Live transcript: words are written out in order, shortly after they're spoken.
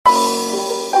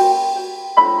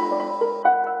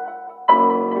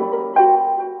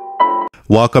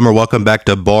Welcome back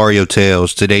to Barrio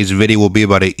Tales. Today's video will be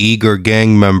about an eager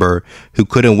gang member who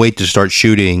couldn't wait to start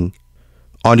shooting.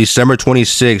 On December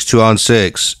 26,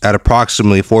 2006, at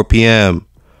approximately 4 p.m.,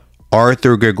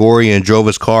 Arthur Gregorian drove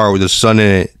his car with his son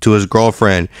in it to his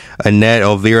girlfriend, Annette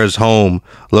Elvira's home,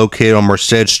 located on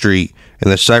Merced Street in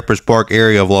the Cypress Park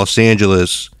area of Los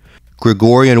Angeles.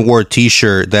 Gregorian wore a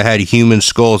t-shirt that had human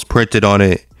skulls printed on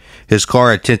it. His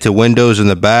car had tinted windows in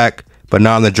the back, but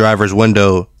not in the driver's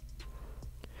window.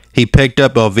 He picked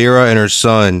up Elvira and her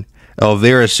son.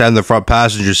 Elvira sat in the front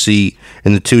passenger seat,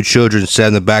 and the two children sat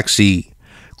in the back seat.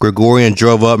 Gregorian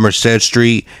drove up Merced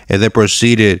Street and then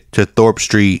proceeded to Thorpe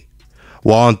Street.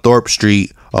 While on Thorpe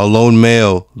Street, a lone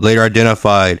male, later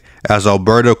identified as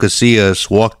Alberto Casillas,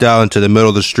 walked out into the middle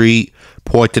of the street,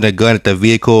 pointed a gun at the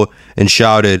vehicle, and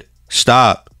shouted,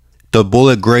 "Stop!" The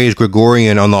bullet grazed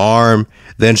Gregorian on the arm,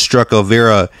 then struck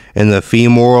Elvira in the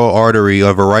femoral artery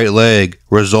of her right leg,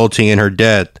 resulting in her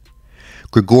death.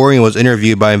 Gregorian was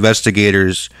interviewed by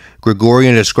investigators.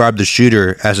 Gregorian described the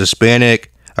shooter as Hispanic,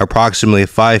 approximately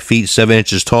 5 feet 7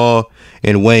 inches tall,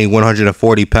 and weighing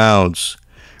 140 pounds.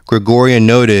 Gregorian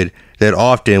noted that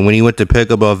often when he went to pick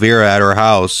up Elvira at her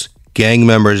house, gang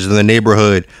members in the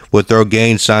neighborhood would throw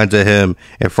gang signs at him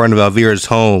in front of Elvira's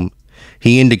home.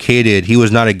 He indicated he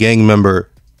was not a gang member.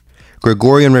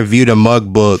 Gregorian reviewed a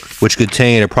mug book which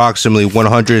contained approximately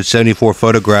 174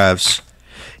 photographs.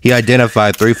 He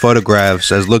identified 3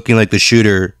 photographs as looking like the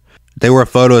shooter. They were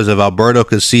photos of Alberto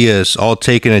Casillas, all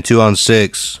taken in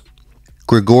 2006.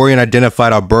 Gregorian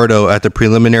identified Alberto at the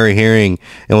preliminary hearing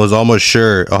and was almost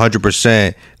sure,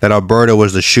 100%, that Alberto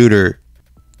was the shooter.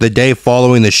 The day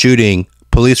following the shooting,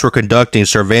 police were conducting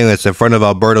surveillance in front of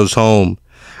Alberto's home.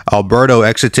 Alberto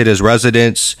exited his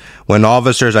residence. When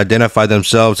officers identified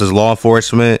themselves as law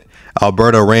enforcement,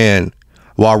 Alberto ran.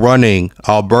 While running,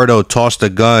 Alberto tossed a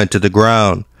gun to the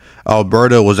ground.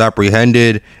 Alberto was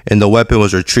apprehended and the weapon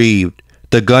was retrieved.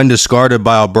 The gun discarded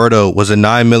by Alberto was a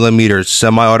 9mm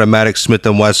semi-automatic Smith &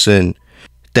 Wesson.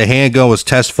 The handgun was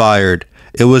test-fired.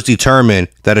 It was determined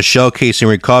that a shell casing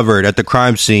recovered at the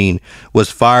crime scene was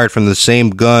fired from the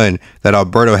same gun that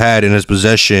Alberto had in his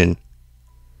possession.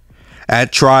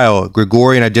 At trial,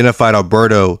 Gregorian identified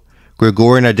Alberto.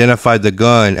 Gregorian identified the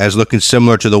gun as looking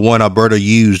similar to the one Alberto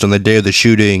used on the day of the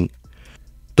shooting.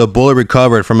 The bullet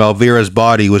recovered from Elvira's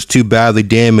body was too badly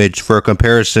damaged for a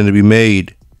comparison to be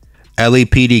made.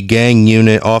 LAPD gang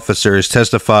unit officers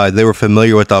testified they were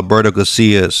familiar with Alberto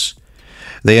Casillas.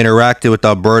 They interacted with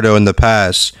Alberto in the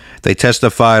past. They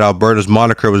testified Alberto's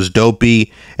moniker was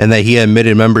Dopey and that he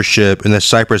admitted membership in the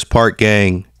Cypress Park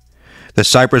gang. The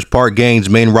Cypress Park gang's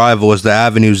main rival was the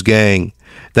Avenues gang.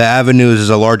 The Avenues is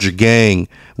a larger gang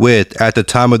with, at the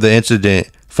time of the incident,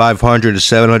 500 to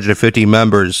 750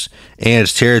 members, and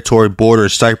its territory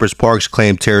borders Cypress Park's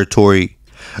claimed territory.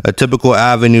 A typical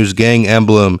Avenues gang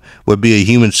emblem would be a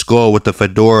human skull with a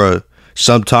fedora,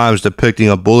 sometimes depicting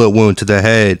a bullet wound to the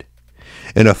head.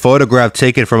 In a photograph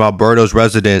taken from Alberto's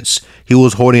residence, he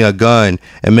was holding a gun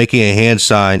and making a hand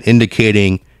sign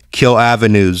indicating, "Kill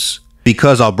Avenues."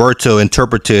 Because Alberto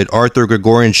interpreted Arthur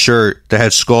Gregorian's shirt that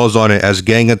had skulls on it as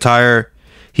gang attire,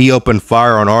 he opened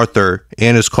fire on Arthur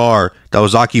and his car that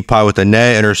was occupied with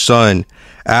Annette and her son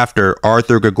after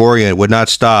Arthur Gregorian would not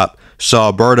stop so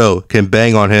Alberto can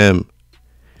bang on him.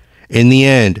 In the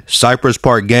end, Cypress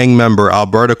Park gang member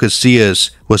Alberto Casillas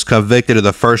was convicted of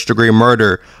the first-degree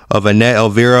murder of Annette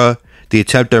Elvira, the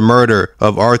attempted murder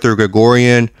of Arthur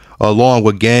Gregorian, along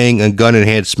with gang and gun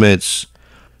enhancements.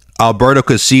 Alberto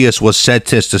Casillas was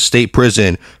sentenced to state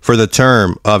prison for the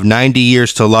term of 90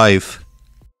 years to life.